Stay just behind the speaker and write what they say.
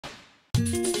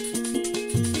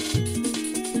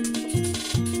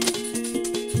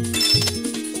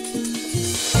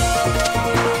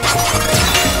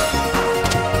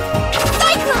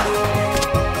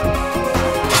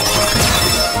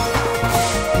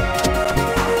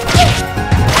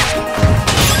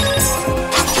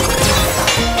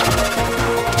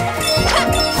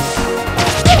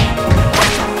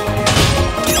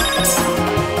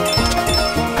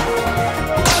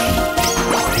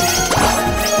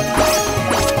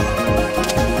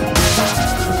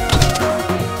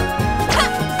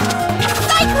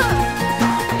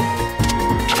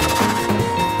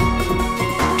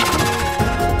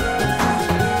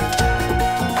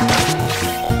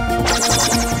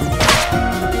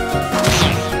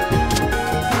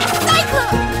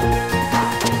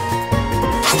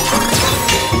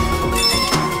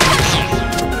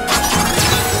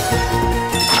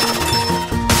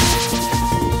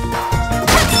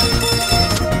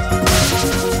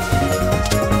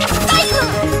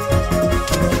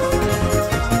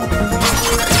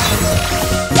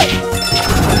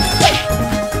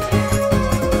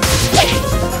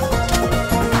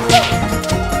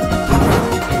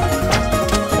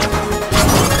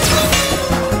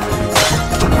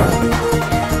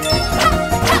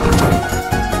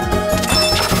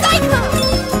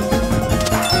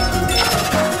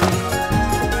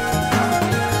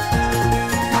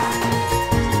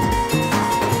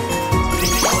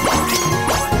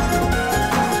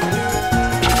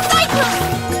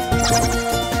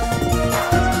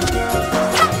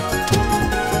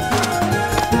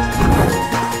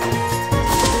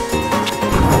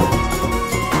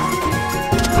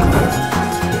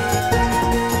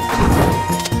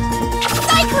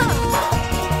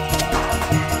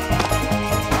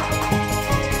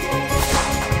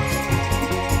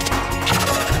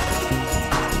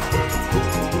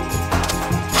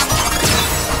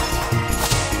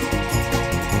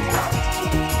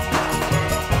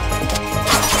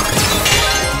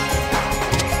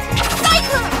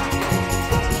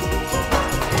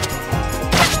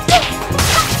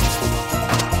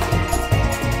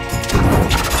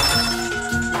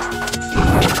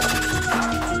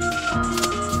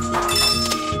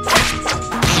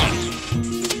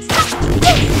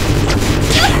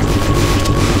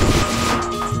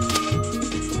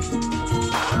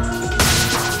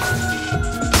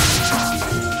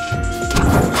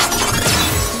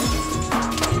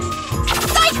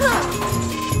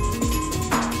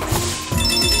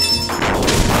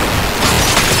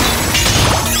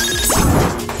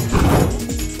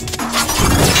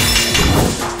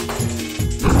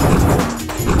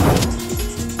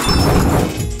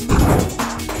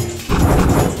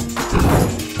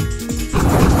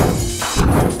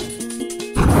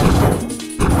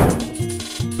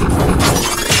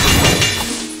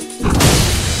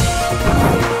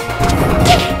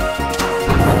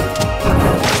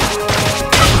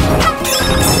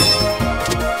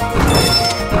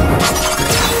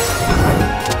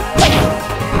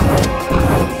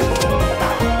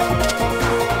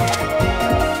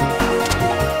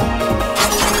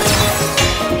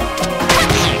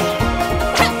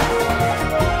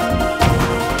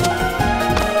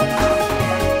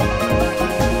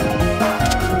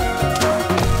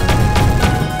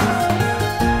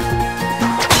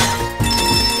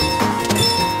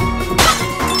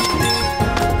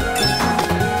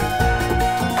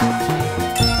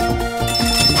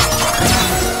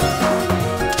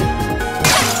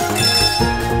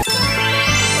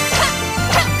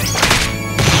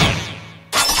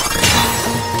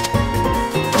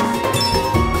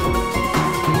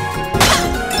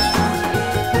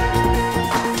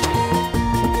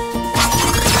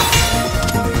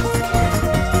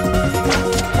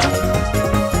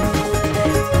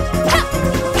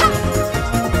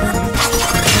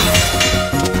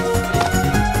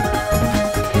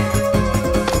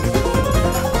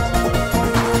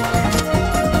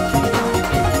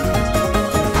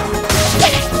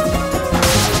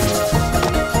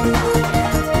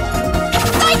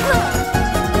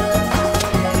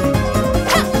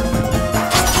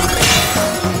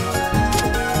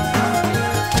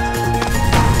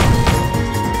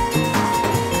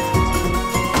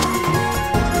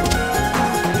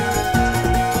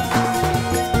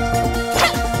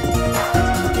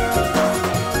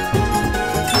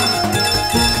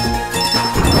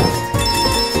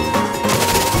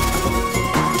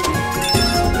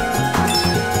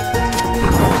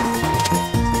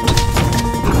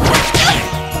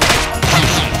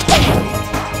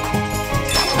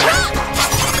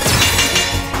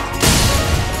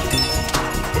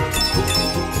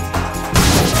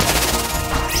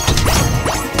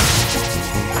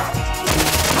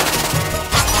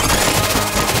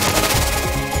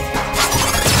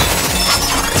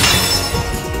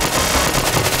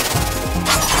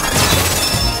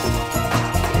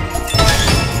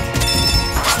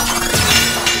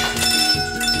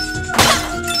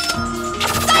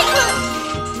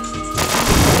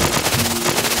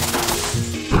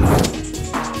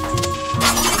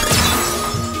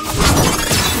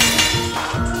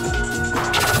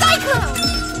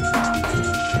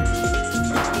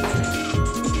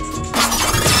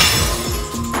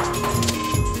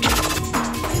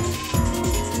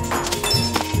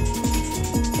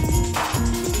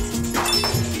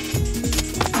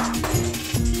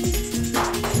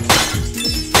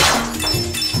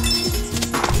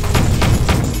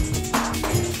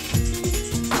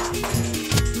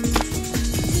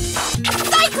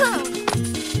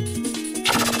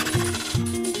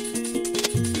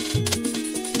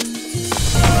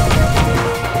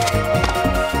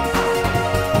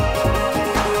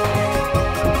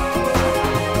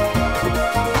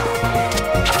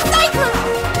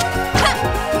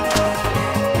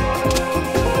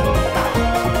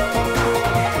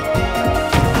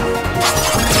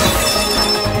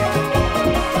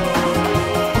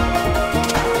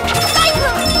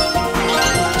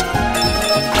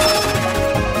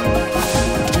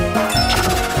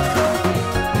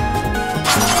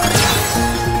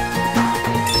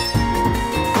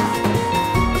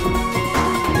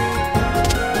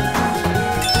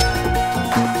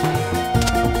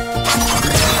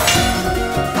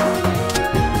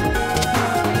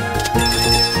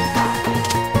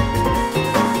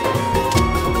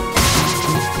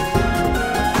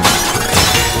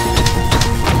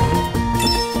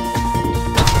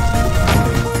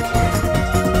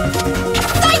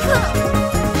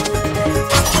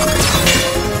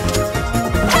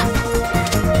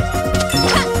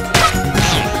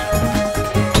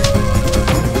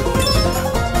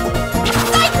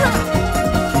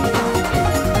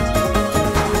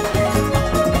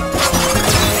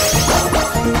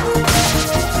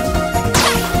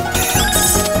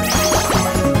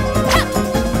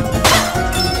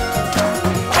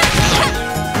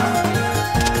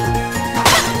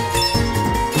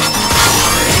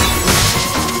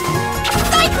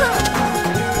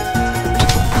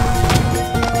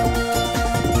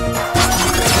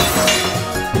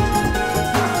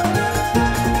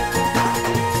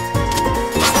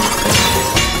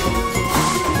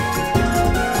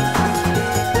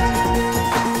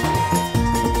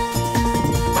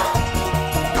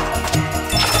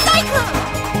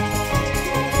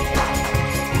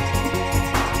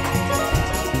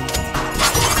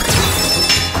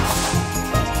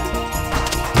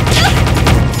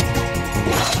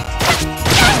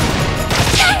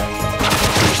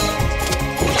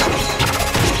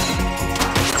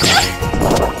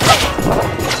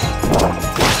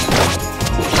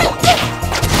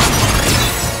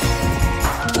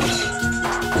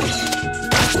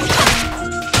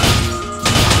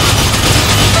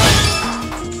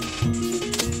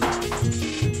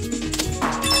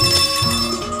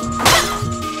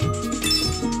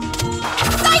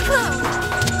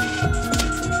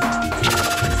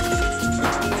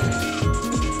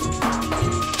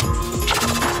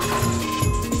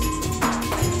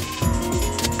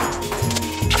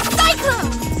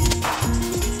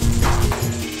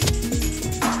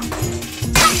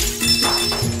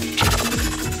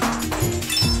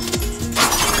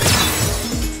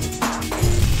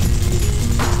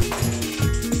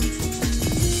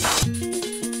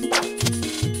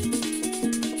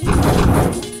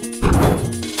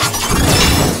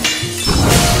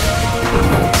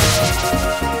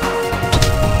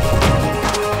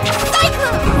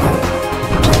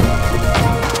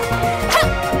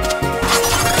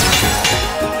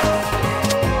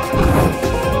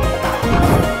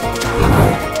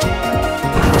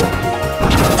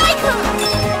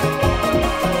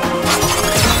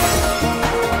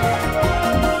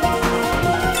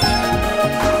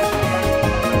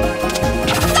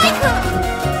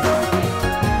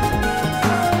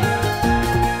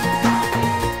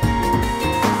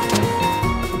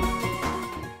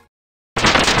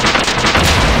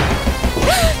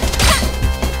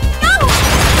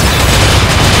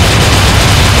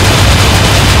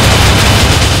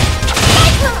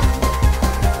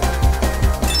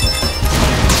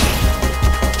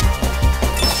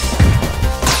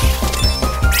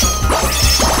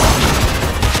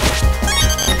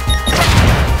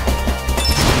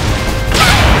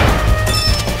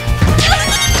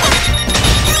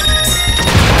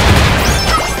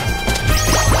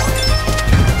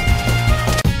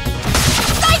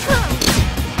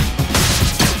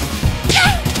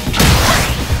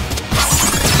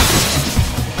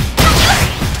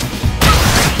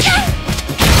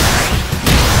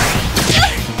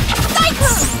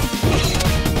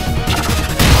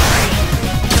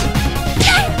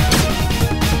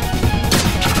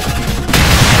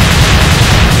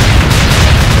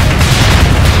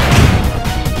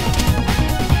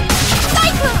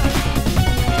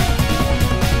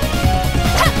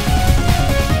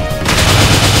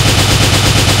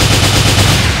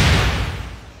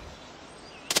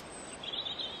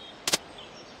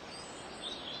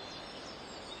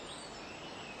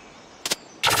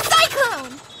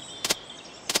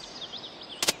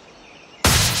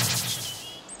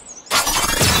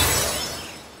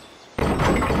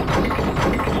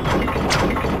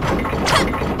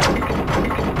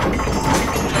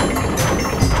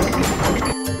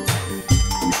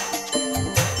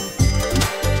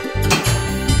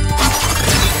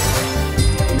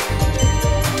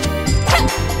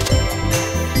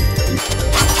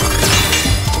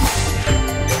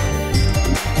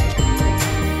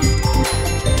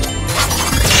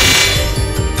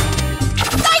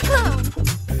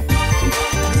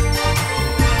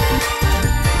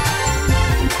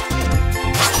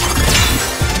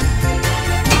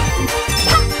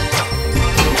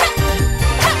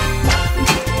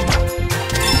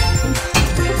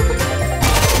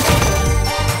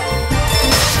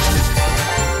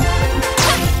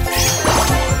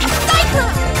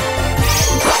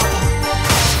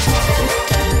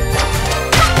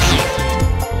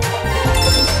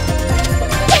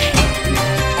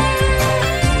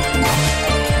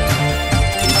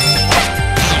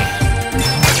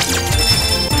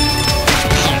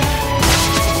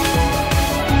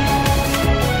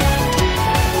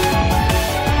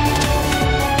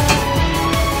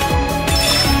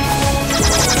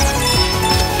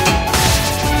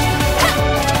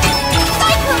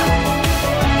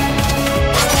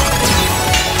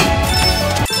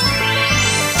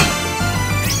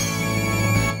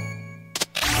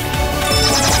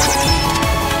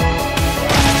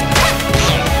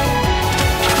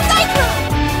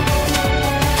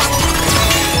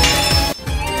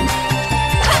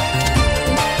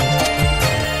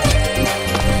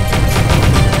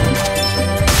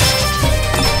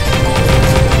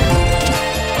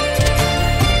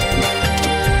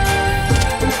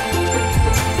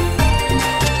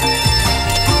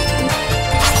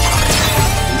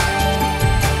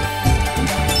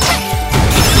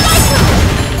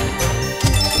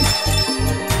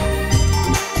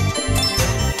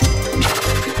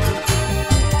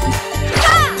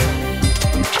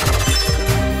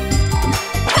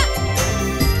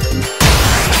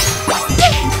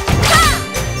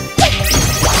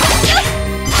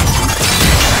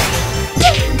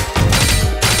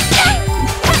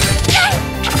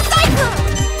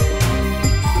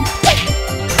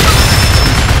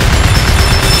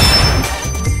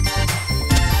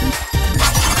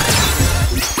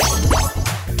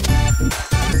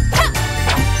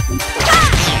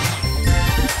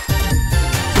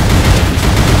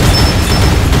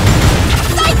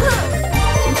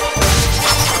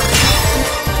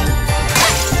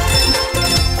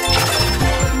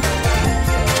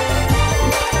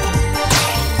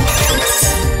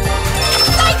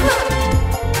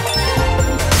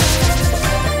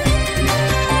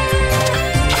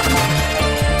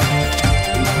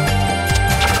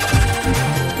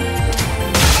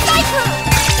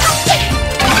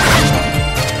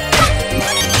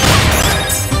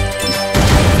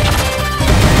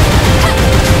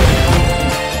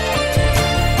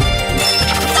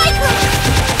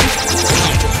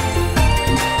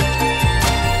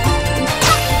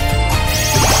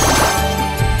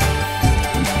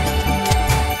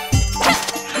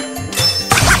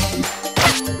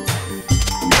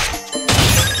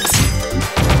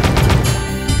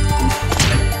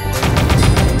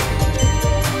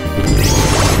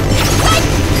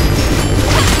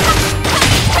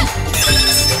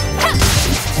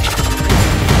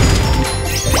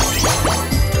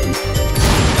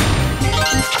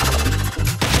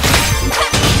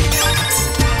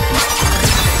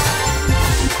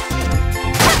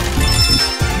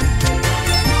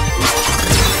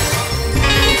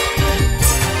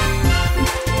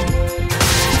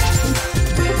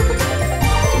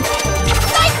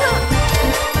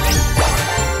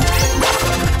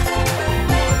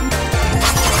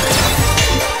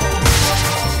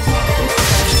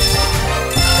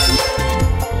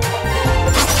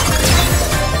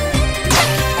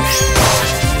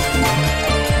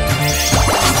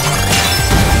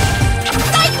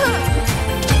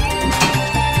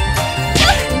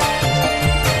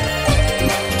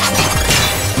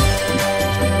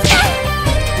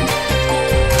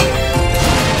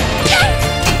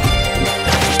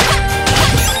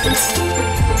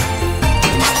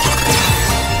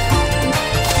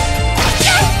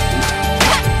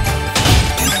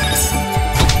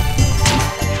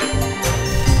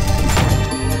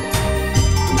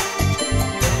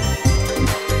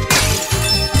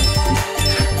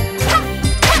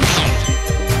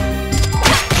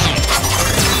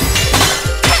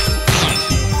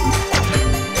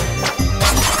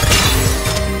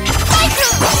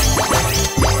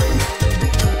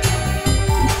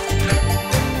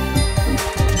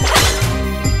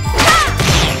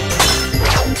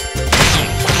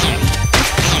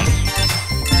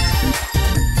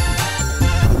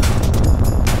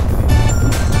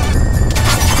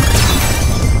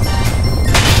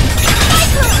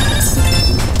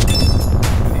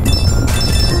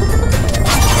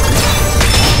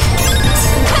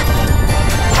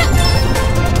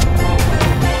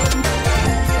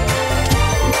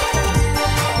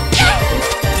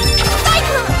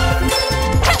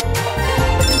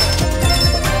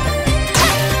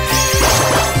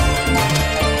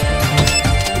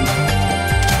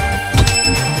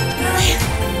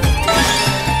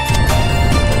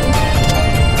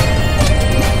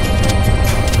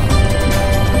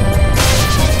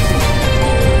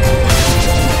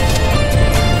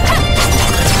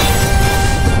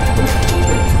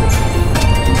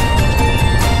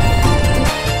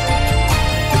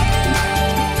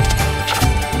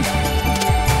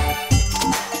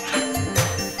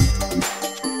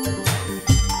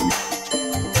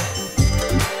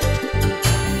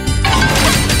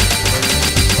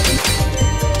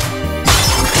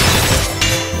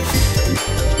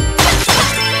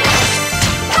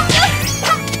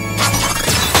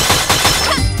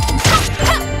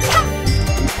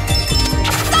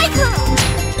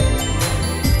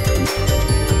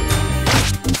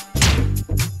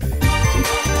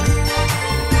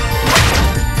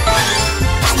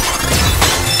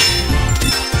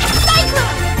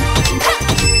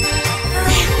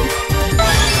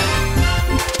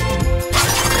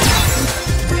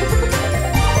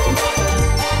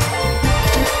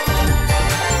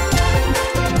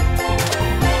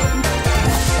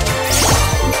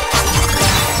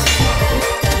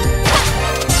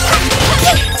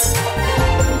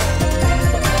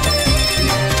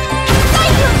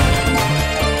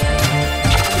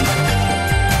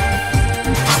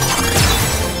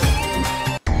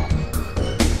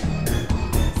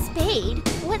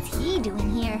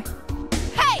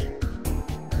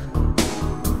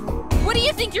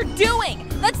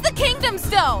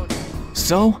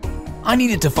so? I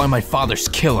needed to find my father's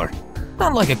killer.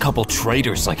 Not like a couple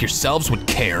traitors like yourselves would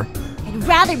care. I'd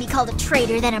rather be called a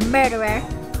traitor than a murderer.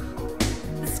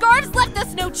 The Scarves left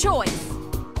us no choice.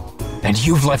 And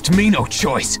you've left me no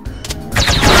choice.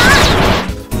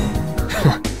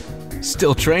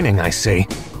 Still training, I see.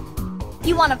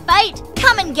 You wanna fight?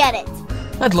 Come and get it!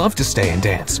 I'd love to stay and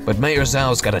dance, but Mayor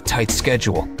Zhao's got a tight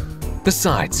schedule.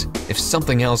 Besides, if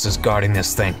something else is guarding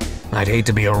this thing, I'd hate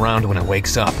to be around when it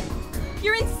wakes up.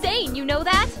 You're insane, you know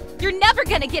that? You're never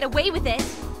gonna get away with it.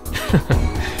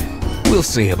 We'll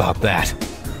see about that.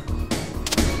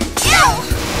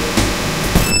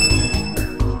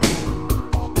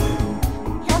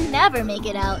 He'll never make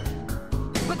it out.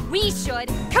 But we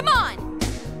should. Come on!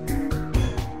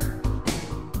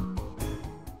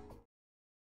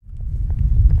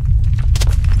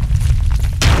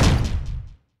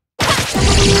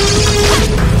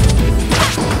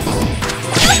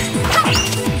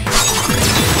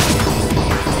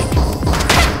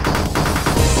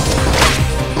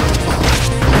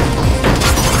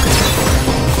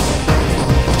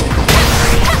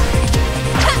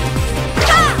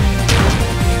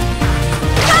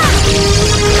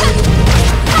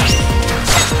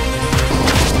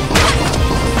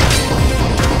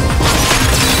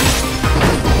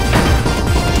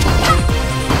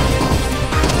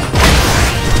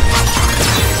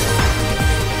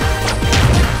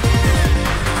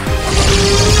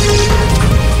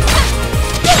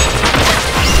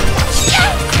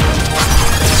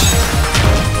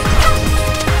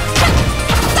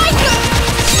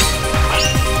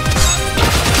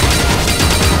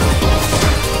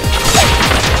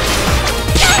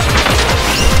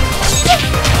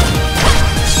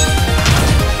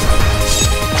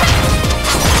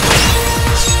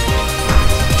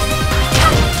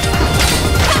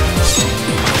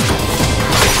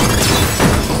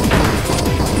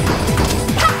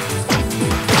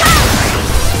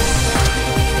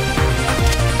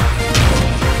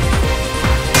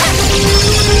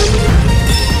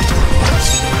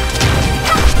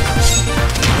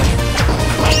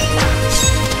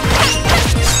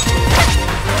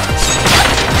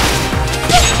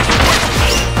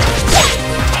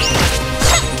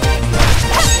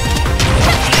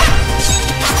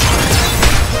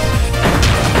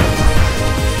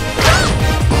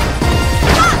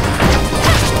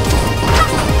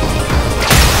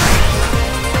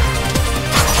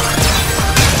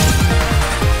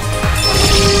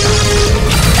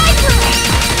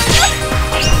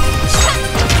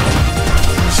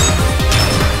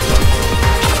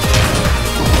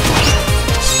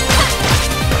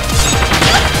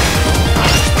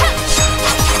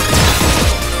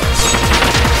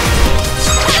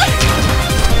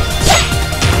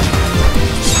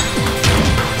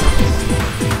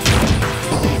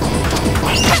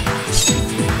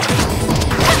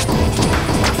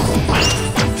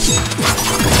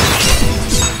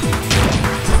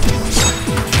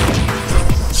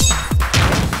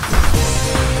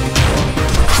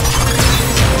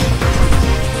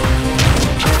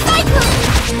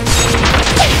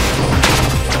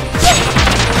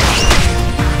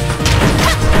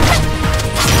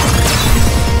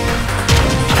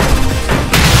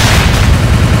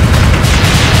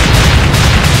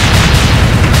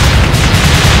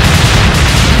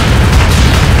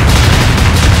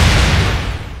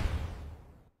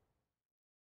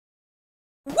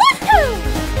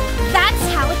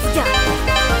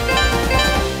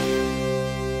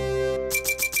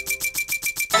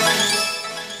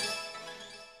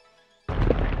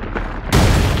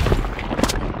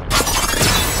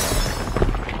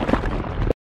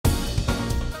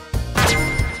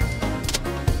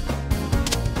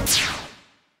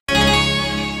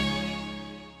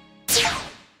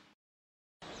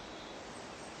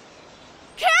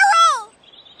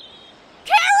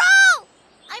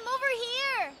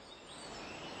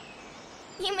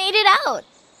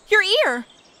 Your ear!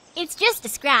 It's just a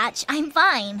scratch. I'm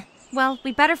fine. Well,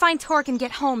 we better find Torque and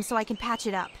get home so I can patch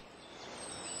it up.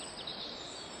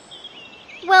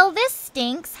 Well, this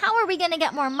stinks. How are we gonna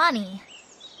get more money?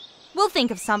 We'll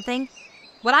think of something.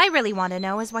 What I really want to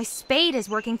know is why Spade is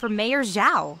working for Mayor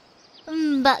Zhao.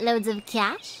 Buttloads of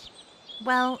cash?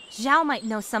 Well, Zhao might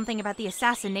know something about the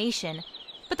assassination,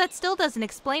 but that still doesn't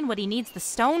explain what he needs the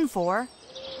stone for.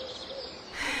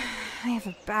 I have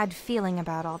a bad feeling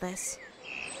about all this.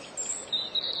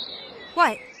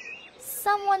 What?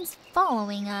 Someone's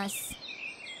following us.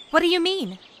 What do you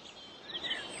mean?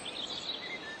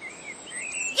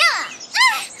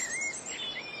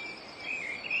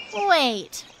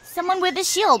 Wait, someone with a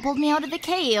shield pulled me out of the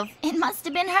cave. It must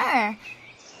have been her.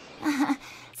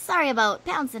 Sorry about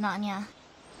pouncing on ya.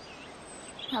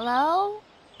 Hello?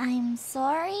 I'm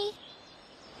sorry?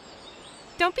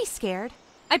 Don't be scared.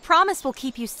 I promise we'll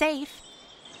keep you safe.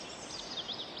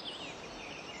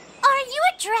 Are you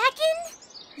a dragon?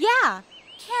 Yeah.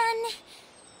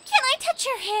 Can I touch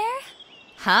your hair?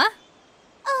 Huh?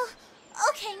 Oh,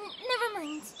 okay, never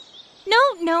mind.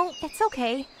 No, it's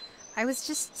okay. I was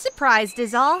just surprised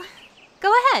is all.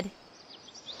 Go ahead.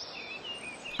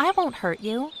 I won't hurt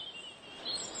you.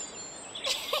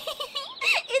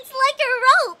 It's like a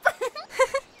rope.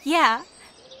 Yeah.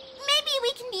 Maybe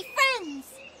we can be friends.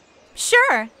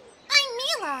 Sure.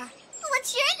 I'm Mila.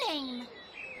 What's your name?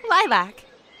 Lilac.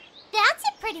 That's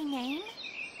a pretty name.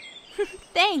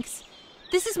 Thanks.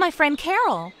 This is my friend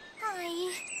Carol.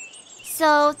 Hi.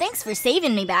 So, thanks for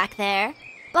saving me back there.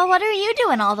 But what are you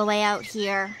doing all the way out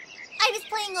here? I was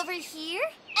playing over here,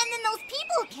 and then those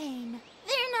people came.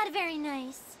 They're not very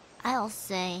nice. I'll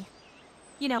say.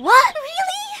 You know What?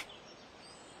 Really?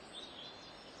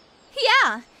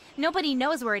 Yeah. Nobody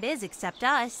knows where it is except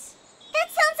us. That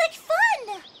sounds like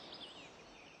fun!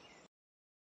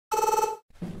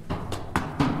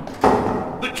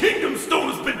 The Kingdom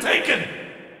Stone has been taken!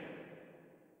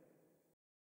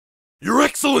 Your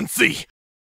Excellency!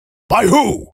 By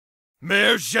who?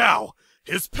 Mayor Zhao.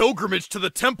 His pilgrimage to the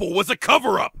temple was a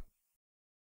cover-up!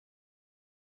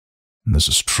 This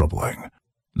is troubling.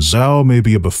 Zhao may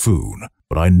be a buffoon,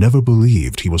 but I never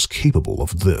believed he was capable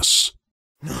of this.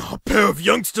 A pair of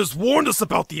youngsters warned us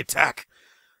about the attack.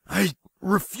 I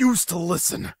refuse to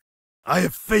listen. I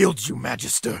have failed you,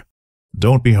 Magister.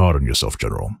 Don't be hard on yourself,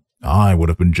 General. I would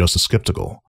have been just as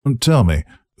skeptical. Tell me,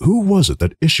 who was it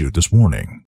that issued this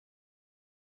warning?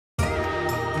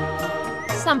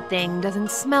 Something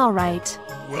doesn't smell right.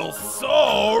 Well,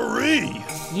 sorry.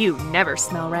 You never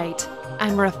smell right.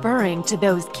 I'm referring to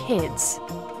those kids.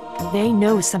 They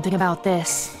know something about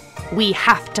this. We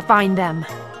have to find them.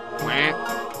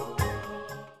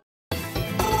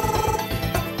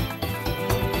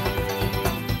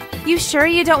 You sure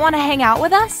you don't want to hang out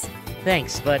with us?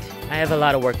 Thanks, but I have a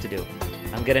lot of work to do.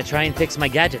 I'm gonna try and fix my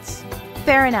gadgets.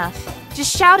 Fair enough.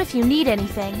 Just shout if you need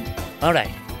anything.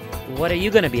 Alright, what are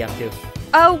you gonna be up to?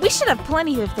 Oh, we should have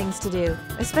plenty of things to do,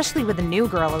 especially with a new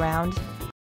girl around.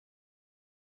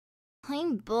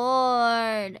 I'm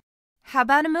bored. How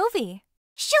about a movie?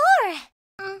 Sure!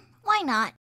 Why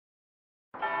not?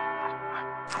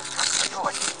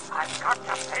 I've got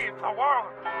to save the world!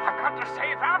 I've got to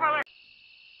save Avalanche!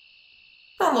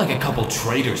 Not like a couple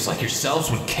traitors like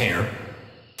yourselves would care.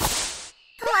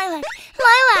 Lilac!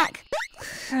 Lilac!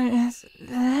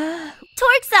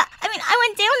 Tork's I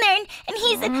went down there and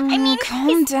he's,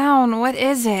 Calm down, what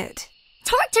is it?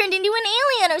 Tork turned into an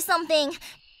alien or something.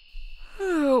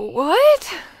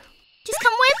 What? Just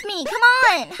come with me, come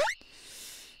on!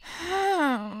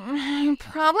 I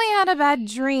probably had a bad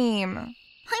dream.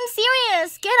 I'm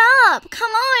serious, get up!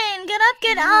 Come on, get up,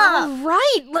 get up! All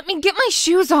right, let me get my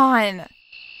shoes on.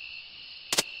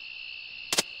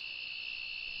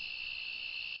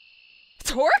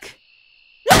 Tork?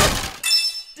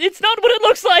 It's not what it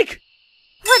looks like!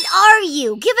 What are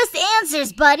you? Give us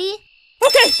answers, buddy!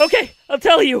 Okay, I'll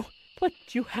tell you. But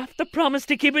you have to promise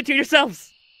to keep it to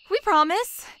yourselves. We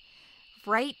promise.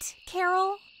 Right,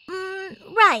 Carol?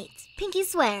 Right. Pinky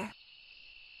swear.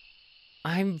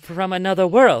 I'm from another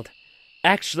world.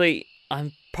 Actually,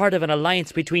 I'm part of an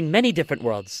alliance between many different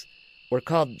worlds. We're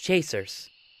called Chasers.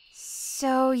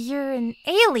 So you're an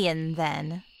alien,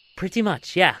 then? Pretty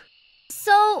much, yeah.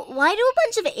 So, why do a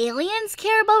bunch of aliens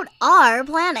care about our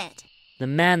planet? The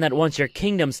man that wants your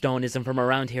Kingdom Stone isn't from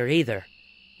around here either.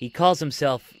 He calls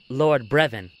himself Lord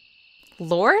Brevin.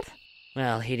 Lord?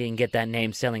 Well, he didn't get that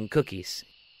name selling cookies.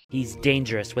 He's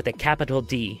dangerous with a capital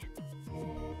D.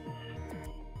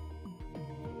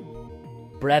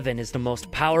 Brevin is the most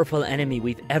powerful enemy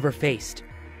we've ever faced.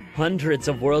 Hundreds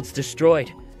of worlds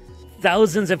destroyed.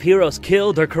 Thousands of heroes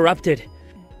killed or corrupted.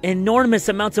 Enormous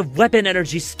amounts of weapon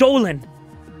energy stolen.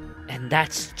 And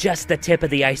that's just the tip of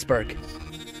the iceberg.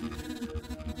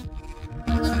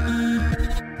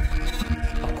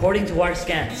 According to our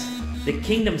scans, the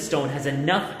Kingdom Stone has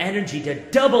enough energy to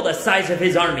double the size of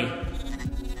his army.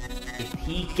 If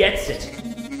he gets it,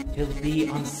 he'll be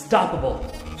unstoppable.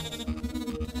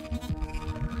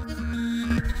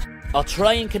 I'll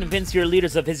try and convince your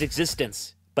leaders of his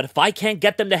existence, but if I can't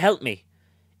get them to help me,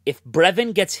 if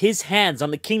Brevin gets his hands on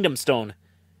the Kingdom Stone,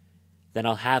 then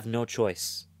I'll have no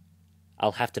choice.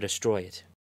 I'll have to destroy it.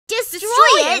 Destroy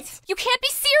it? You can't be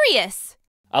serious!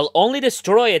 I'll only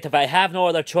destroy it if I have no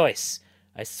other choice.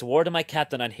 I swore to my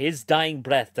captain on his dying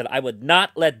breath that I would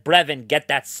not let Brevin get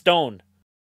that stone.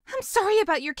 I'm sorry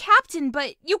about your captain,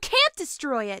 but you can't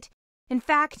destroy it. In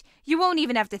fact, you won't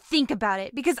even have to think about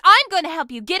it, because I'm going to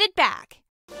help you get it back.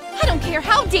 I don't care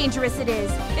how dangerous it is.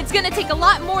 It's going to take a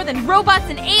lot more than robots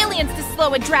and aliens to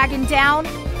slow a dragon down.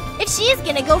 If she's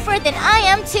gonna go for it, then I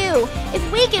am too.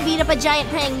 If we can beat up a giant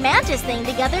praying mantis thing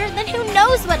together, then who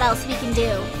knows what else we can do.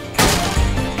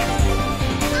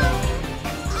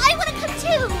 I wanna come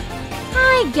too.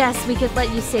 I guess we could let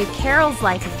you save Carol's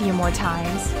life a few more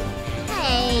times.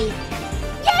 Hey.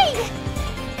 Yay!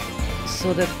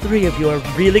 So the three of you are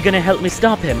really gonna help me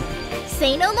stop him?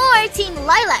 Say no more, Team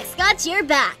Lilac's got your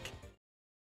back.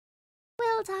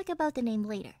 We'll talk about the name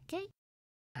later, okay?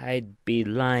 I'd be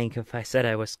lying if I said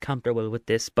I was comfortable with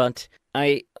this, but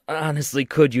I honestly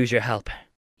could use your help.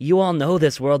 You all know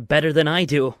this world better than I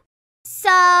do.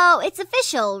 So, it's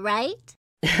official, right?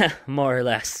 More or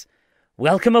less.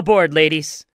 Welcome aboard,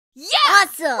 ladies. Yeah!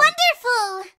 Awesome!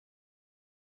 Wonderful!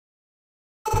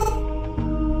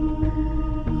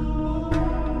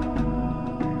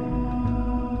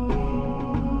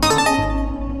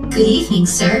 Good evening,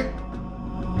 sir.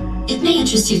 It may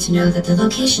interest you to know that the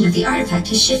location of the artifact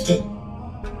has shifted.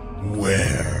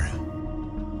 Where?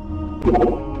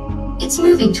 It's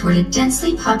moving toward a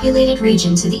densely populated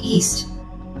region to the east.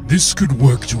 This could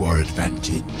work to our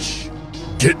advantage.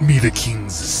 Get me the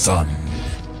king's son.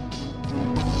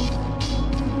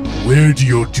 Where do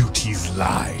your duties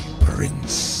lie,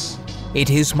 Prince? It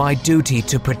is my duty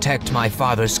to protect my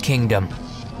father's kingdom.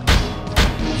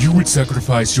 You would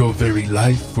sacrifice your very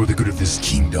life for the good of this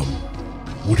kingdom,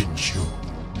 wouldn't you?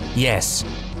 Yes.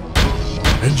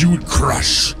 And you would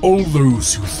crush all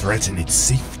those who threaten its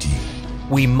safety.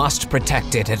 We must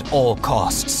protect it at all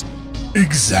costs.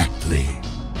 Exactly.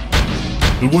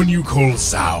 The one you call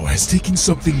Zhao has taken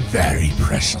something very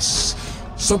precious.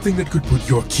 Something that could put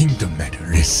your kingdom at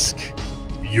risk.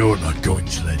 You're not going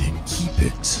to let him keep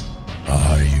it,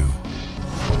 are you?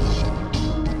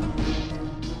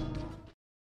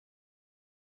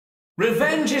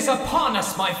 Revenge is upon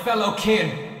us, my fellow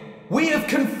kin. We have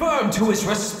confirmed who is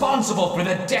responsible for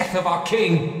the death of our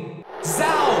king,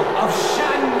 Zhao of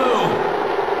Shangmu.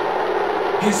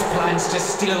 His plans to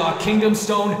steal our kingdom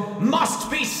stone must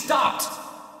be stopped.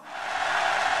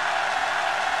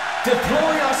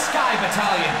 Deploy our Sky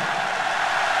Battalion.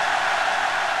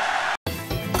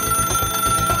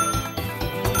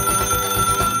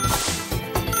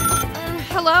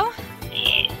 Hello?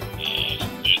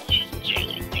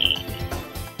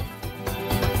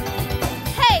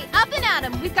 Hey, up and at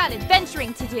 'em! We've got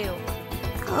adventuring to do.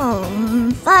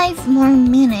 Oh, 5 more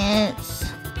minutes.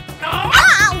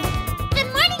 Ow! Good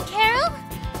morning, Carol.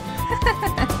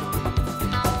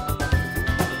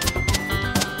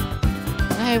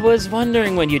 I was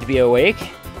wondering when you'd be awake.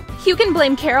 You can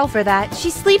blame Carol for that. She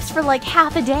sleeps for like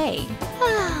half a day.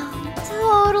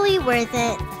 Totally worth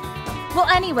it. Well,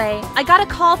 anyway, I got a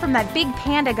call from that big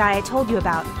panda guy I told you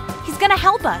about. He's gonna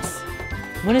help us.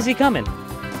 When is he coming?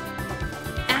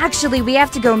 Actually, we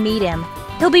have to go meet him.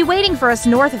 He'll be waiting for us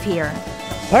north of here.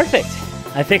 Perfect.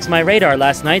 I fixed my radar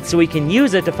last night so we can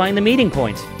use it to find the meeting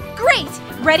point. Great!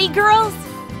 Ready, girls?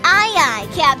 Aye, aye,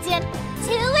 Captain.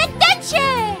 To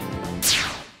adventure!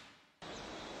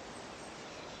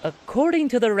 According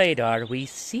to the radar, we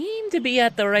seem to be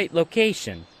at the right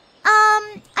location.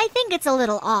 I think it's a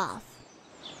little off.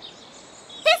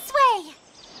 This way!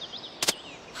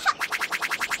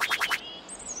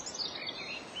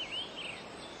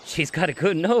 She's got a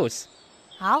good nose.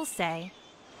 I'll say.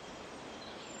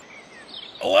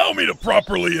 Allow me to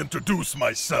properly introduce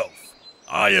myself.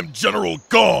 I am General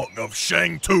Gong of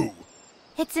Shangtu.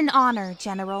 It's an honor,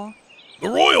 General. The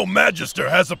Royal Magister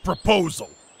has a proposal.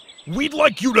 We'd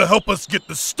like you to help us get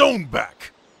the stone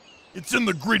back. It's in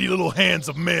the greedy little hands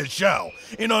of Man Zhao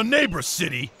in our neighbor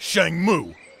city,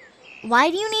 Shangmu. Why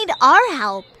do you need our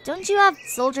help? Don't you have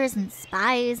soldiers and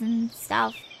spies and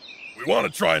stuff? We want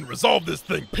to try and resolve this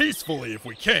thing peacefully if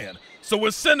we can, so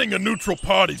we're sending a neutral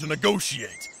party to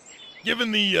negotiate.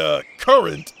 Given the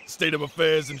current state of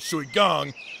affairs in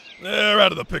Shuigang, they're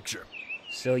out of the picture.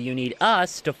 So you need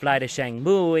us to fly to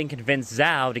Shangmu and convince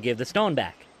Zhao to give the stone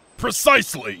back.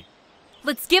 Precisely!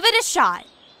 Let's give it a shot.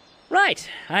 Right.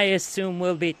 I assume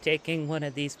we'll be taking one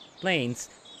of these planes.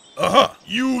 Uh-huh.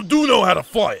 You do know how to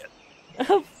fly it.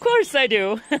 Of course I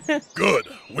do. Good.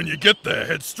 When you get there,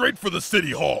 head straight for the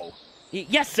city hall.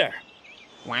 Yes, sir.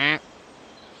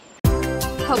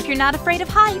 Hope you're not afraid of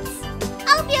heights.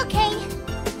 I'll be okay.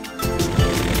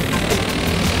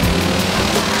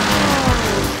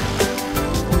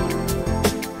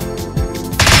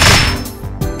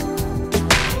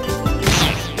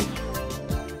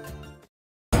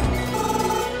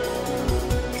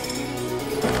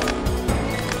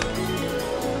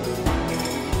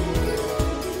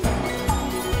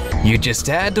 You just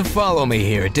had to follow me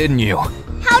here, didn't you?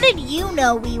 How did you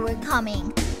know we were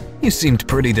coming? You seemed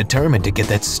pretty determined to get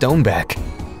that stone back.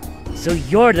 So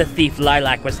you're the thief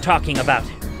Lilac was talking about.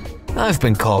 I've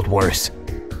been called worse.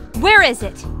 Where is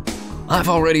it? I've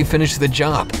already finished the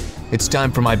job. It's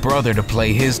time for my brother to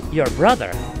play his. Your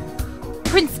brother?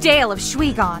 Prince Dale of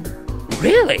Shwegon.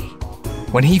 Really?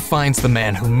 When he finds the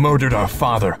man who murdered our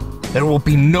father, there will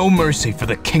be no mercy for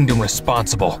the kingdom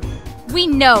responsible. We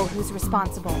know who's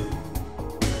responsible.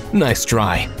 Nice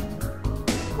try.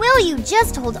 Will you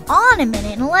just hold on a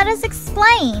minute and let us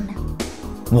explain?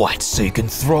 What, so you can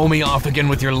throw me off again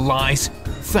with your lies?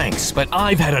 Thanks, but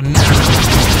I've had enough.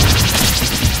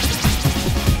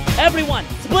 Everyone,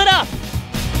 split up!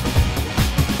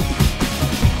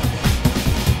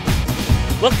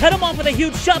 We'll cut him off with a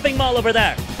huge shopping mall over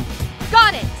there.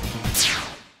 Got it!